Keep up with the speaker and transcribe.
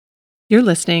You're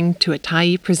listening to a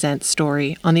Tyee Presents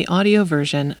story on the audio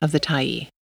version of the Tyee.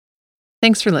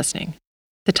 Thanks for listening.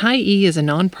 The Tyee is a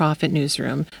nonprofit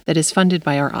newsroom that is funded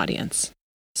by our audience.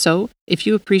 So, if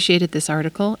you appreciated this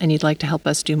article and you'd like to help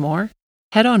us do more,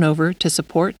 head on over to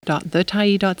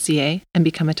support.thetyee.ca and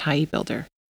become a Tyee builder.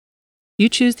 You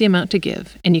choose the amount to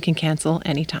give, and you can cancel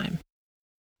anytime.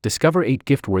 Discover 8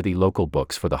 gift-worthy local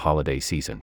books for the holiday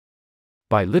season.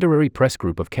 By Literary Press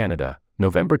Group of Canada,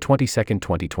 November 22,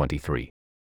 2023.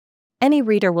 Any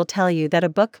reader will tell you that a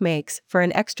book makes for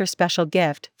an extra special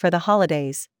gift for the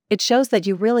holidays. It shows that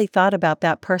you really thought about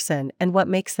that person and what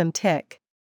makes them tick.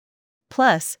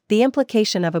 Plus, the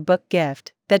implication of a book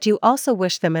gift, that you also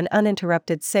wish them an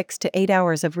uninterrupted 6 to 8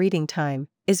 hours of reading time,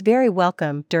 is very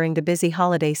welcome during the busy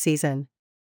holiday season.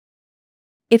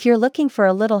 If you're looking for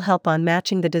a little help on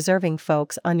matching the deserving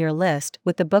folks on your list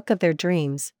with the book of their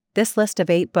dreams, this list of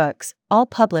 8 books, all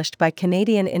published by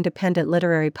Canadian independent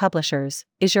literary publishers,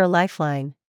 is your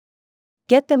lifeline.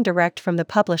 Get them direct from the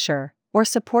publisher, or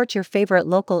support your favorite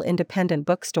local independent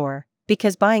bookstore,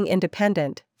 because buying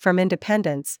independent, from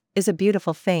independence, is a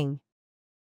beautiful thing.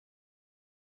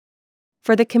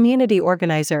 For the community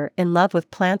organizer in love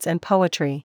with plants and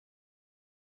poetry.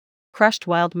 Crushed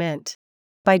Wild Mint.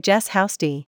 By Jess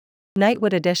Housty.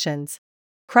 Nightwood Editions.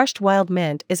 Crushed Wild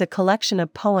Mint is a collection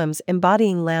of poems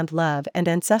embodying land love and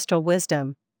ancestral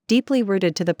wisdom, deeply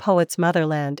rooted to the poet's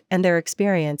motherland and their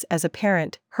experience as a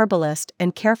parent, herbalist,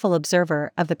 and careful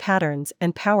observer of the patterns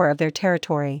and power of their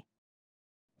territory.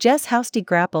 Jess Housty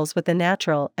grapples with the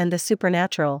natural and the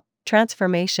supernatural,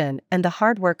 transformation and the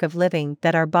hard work of living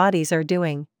that our bodies are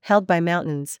doing, held by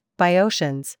mountains, by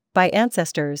oceans, by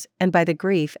ancestors, and by the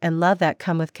grief and love that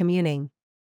come with communing.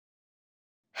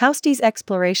 Housty's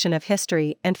exploration of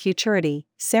history and futurity,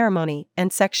 ceremony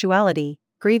and sexuality,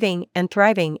 grieving and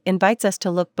thriving invites us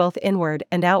to look both inward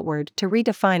and outward to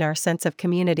redefine our sense of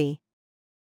community.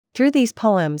 Through these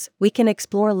poems, we can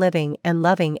explore living and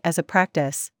loving as a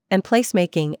practice, and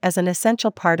placemaking as an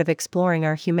essential part of exploring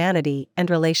our humanity and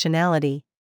relationality.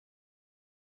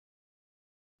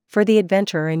 For the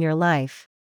adventurer in your life.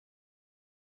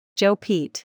 Joe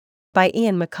Pete. By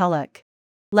Ian McCulloch.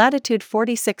 Latitude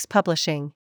 46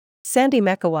 Publishing. Sandy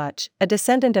Mekawach, a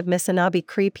descendant of Missinaba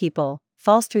Cree people,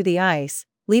 falls through the ice,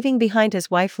 leaving behind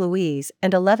his wife Louise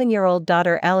and 11-year-old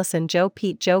daughter Allison. Joe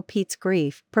Pete's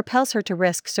grief propels her to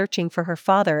risk searching for her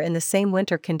father in the same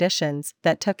winter conditions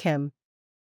that took him.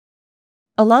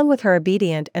 Along with her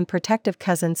obedient and protective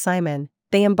cousin Simon,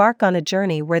 they embark on a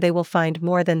journey where they will find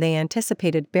more than they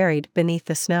anticipated buried beneath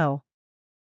the snow.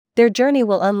 Their journey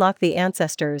will unlock the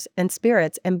ancestors and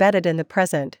spirits embedded in the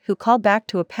present who call back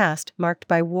to a past marked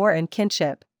by war and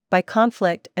kinship, by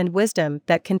conflict and wisdom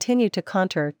that continue to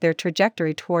contour their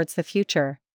trajectory towards the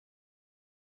future.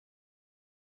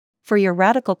 For your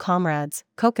radical comrades,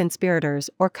 co-conspirators,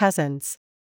 or cousins.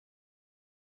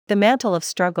 The Mantle of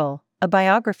Struggle, a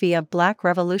biography of Black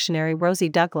revolutionary Rosie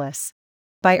Douglas.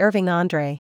 By Irving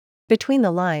Andre. Between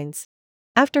the Lines.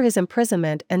 After his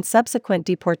imprisonment and subsequent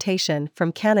deportation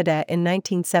from Canada in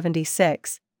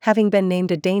 1976, having been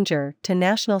named a danger to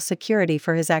national security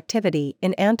for his activity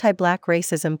in anti-Black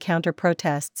racism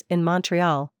counter-protests in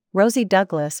Montreal, Rosie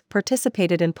Douglas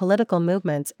participated in political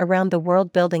movements around the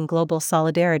world building global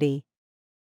solidarity.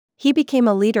 He became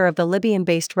a leader of the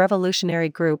Libyan-based revolutionary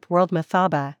group World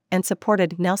Mathaba and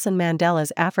supported Nelson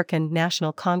Mandela's African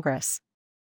National Congress.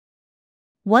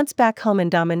 Once back home in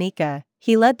Dominica,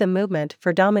 he led the movement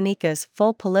for Dominica's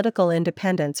full political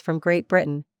independence from Great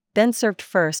Britain, then served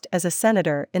first as a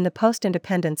senator in the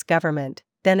post-independence government,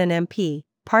 then an MP,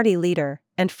 party leader,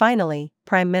 and finally,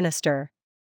 prime minister.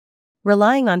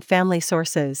 Relying on family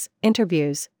sources,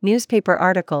 interviews, newspaper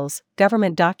articles,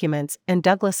 government documents, and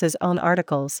Douglas's own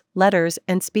articles, letters,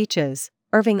 and speeches,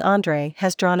 Irving Andre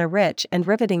has drawn a rich and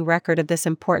riveting record of this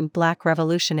important Black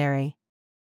revolutionary.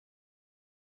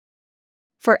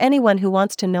 For anyone who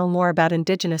wants to know more about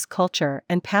Indigenous culture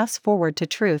and paths forward to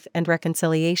truth and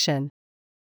reconciliation.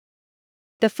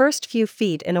 The First Few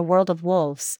Feet in a World of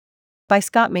Wolves. By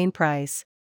Scott Mainprize.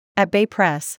 At Bay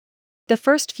Press. The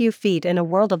First Few Feet in a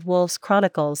World of Wolves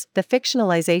chronicles the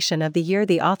fictionalization of the year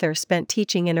the author spent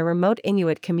teaching in a remote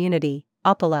Inuit community,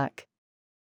 Opaluk.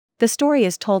 The story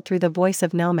is told through the voice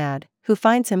of Nomad, who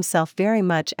finds himself very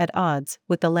much at odds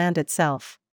with the land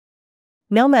itself.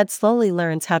 Nomad slowly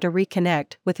learns how to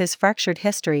reconnect with his fractured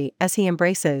history as he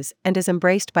embraces and is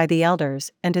embraced by the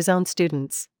elders and his own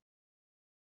students.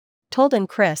 Told in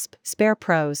crisp, spare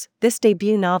prose, this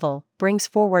debut novel brings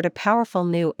forward a powerful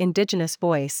new Indigenous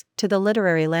voice to the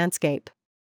literary landscape.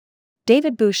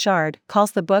 David Bouchard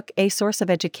calls the book a source of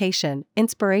education,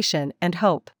 inspiration, and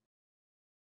hope.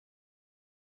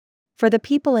 for the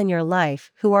people in your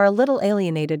life who are a little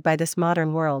alienated by this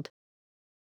modern world.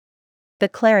 The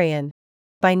Clarion,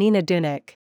 by Nina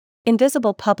Dunick.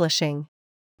 Invisible Publishing.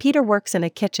 Peter works in a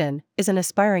kitchen, is an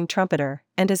aspiring trumpeter,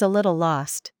 and is a little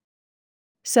lost.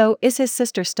 So is his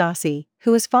sister Stassi,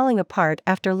 who is falling apart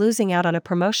after losing out on a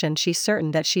promotion she's certain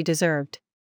that she deserved.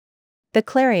 The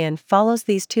Clarion follows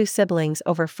these two siblings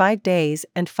over 5 days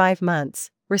and 5 months,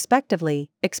 respectively,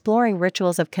 exploring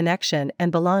rituals of connection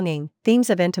and belonging, themes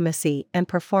of intimacy and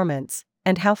performance,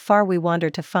 and how far we wander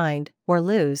to find, or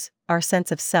lose, our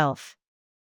sense of self.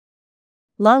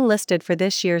 Long-listed for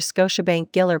this year's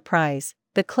Scotiabank Giller Prize,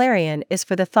 The Clarion is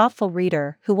for the thoughtful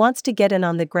reader who wants to get in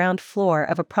on the ground floor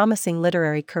of a promising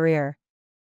literary career.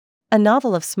 A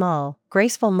novel of small,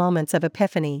 graceful moments of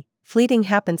epiphany, fleeting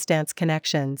happenstance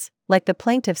connections, like the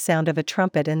plaintive sound of a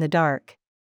trumpet in the dark.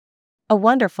 A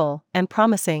wonderful and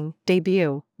promising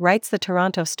debut, writes the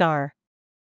Toronto Star.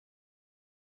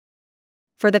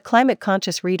 For the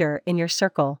climate-conscious reader in your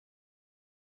circle.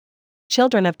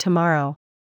 Children of Tomorrow,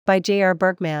 by J.R.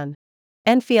 Bergman.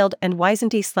 Enfield and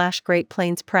Wisent/Great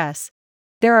Plains Press.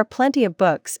 There are plenty of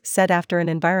books set after an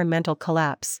environmental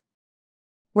collapse.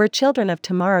 Where Children of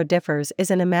Tomorrow differs is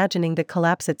in imagining the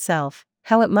collapse itself,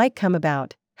 how it might come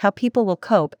about, how people will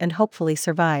cope and hopefully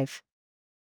survive.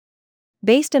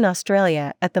 Based in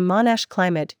Australia at the Monash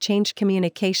Climate Change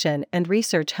Communication and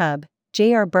Research Hub,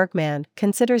 J.R. Bergman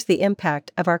considers the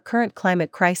impact of our current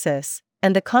climate crisis,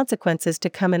 and the consequences to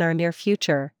come in our near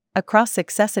future, across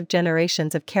successive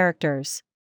generations of characters.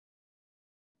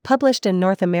 Published in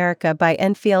North America by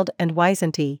Enfield and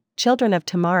Wisent, Children of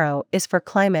Tomorrow is for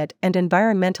climate and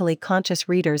environmentally conscious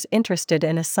readers interested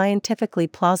in a scientifically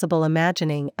plausible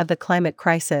imagining of the climate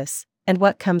crisis, and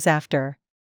what comes after.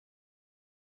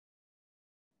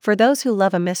 For those who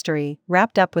love a mystery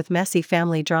wrapped up with messy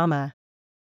family drama.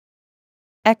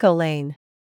 Echo Lane,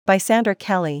 by Sandra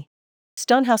Kelly.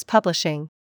 Stonehouse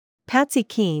Publishing. Patsy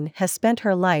Keene has spent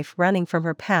her life running from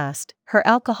her past, her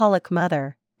alcoholic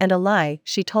mother, and a lie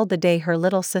she told the day her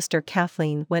little sister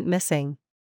Kathleen went missing.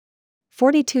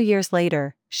 42 years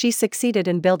later, she succeeded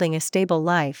in building a stable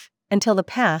life, until the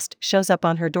past shows up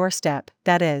on her doorstep,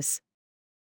 that is.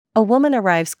 A woman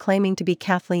arrives claiming to be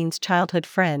Kathleen's childhood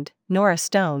friend, Nora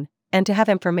Stone, and to have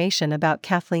information about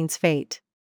Kathleen's fate.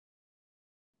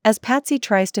 As Patsy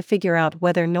tries to figure out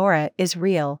whether Nora is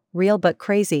real but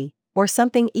crazy, or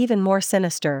something even more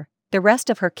sinister, the rest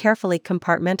of her carefully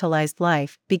compartmentalized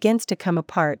life begins to come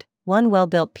apart, one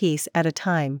well-built piece at a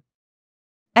time.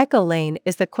 Echo Lane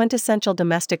is the quintessential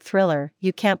domestic thriller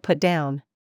you can't put down.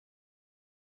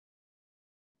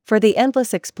 For the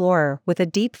endless explorer with a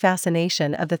deep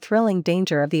fascination of the thrilling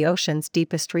danger of the ocean's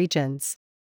deepest regions.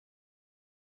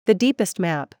 The Deepest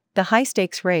Map, the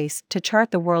high-stakes race to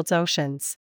chart the world's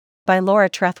oceans. By Laura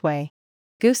Trethway.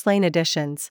 Goose Lane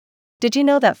Editions. Did you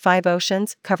know that 5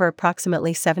 oceans cover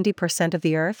approximately 70% of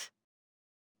the Earth?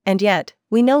 And yet,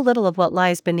 we know little of what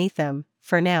lies beneath them,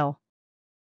 for now.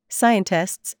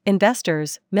 Scientists,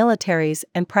 investors, militaries,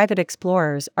 and private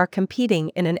explorers are competing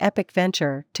in an epic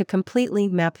venture to completely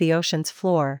map the ocean's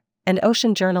floor, and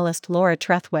ocean journalist Laura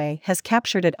Trethway has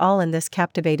captured it all in this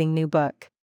captivating new book.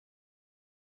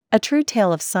 A true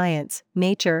tale of science,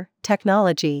 nature,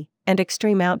 technology, and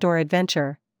extreme outdoor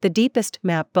adventure, The Deepest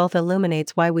Map both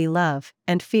illuminates why we love,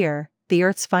 and fear, the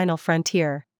Earth's final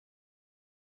frontier.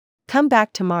 Come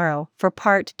back tomorrow for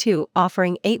Part 2,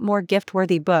 offering 8 more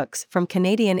gift-worthy books from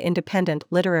Canadian independent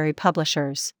literary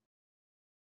publishers.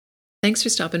 Thanks for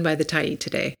stopping by the Tyee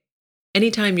today.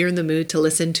 Anytime you're in the mood to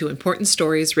listen to important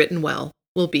stories written well,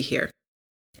 we'll be here.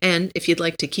 And if you'd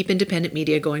like to keep independent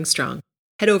media going strong,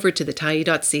 head over to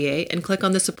thetyee.ca and click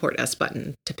on the Support Us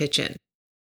button to pitch in.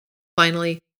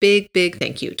 Finally, big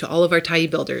thank you to all of our Tyee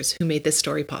builders who made this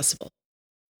story possible.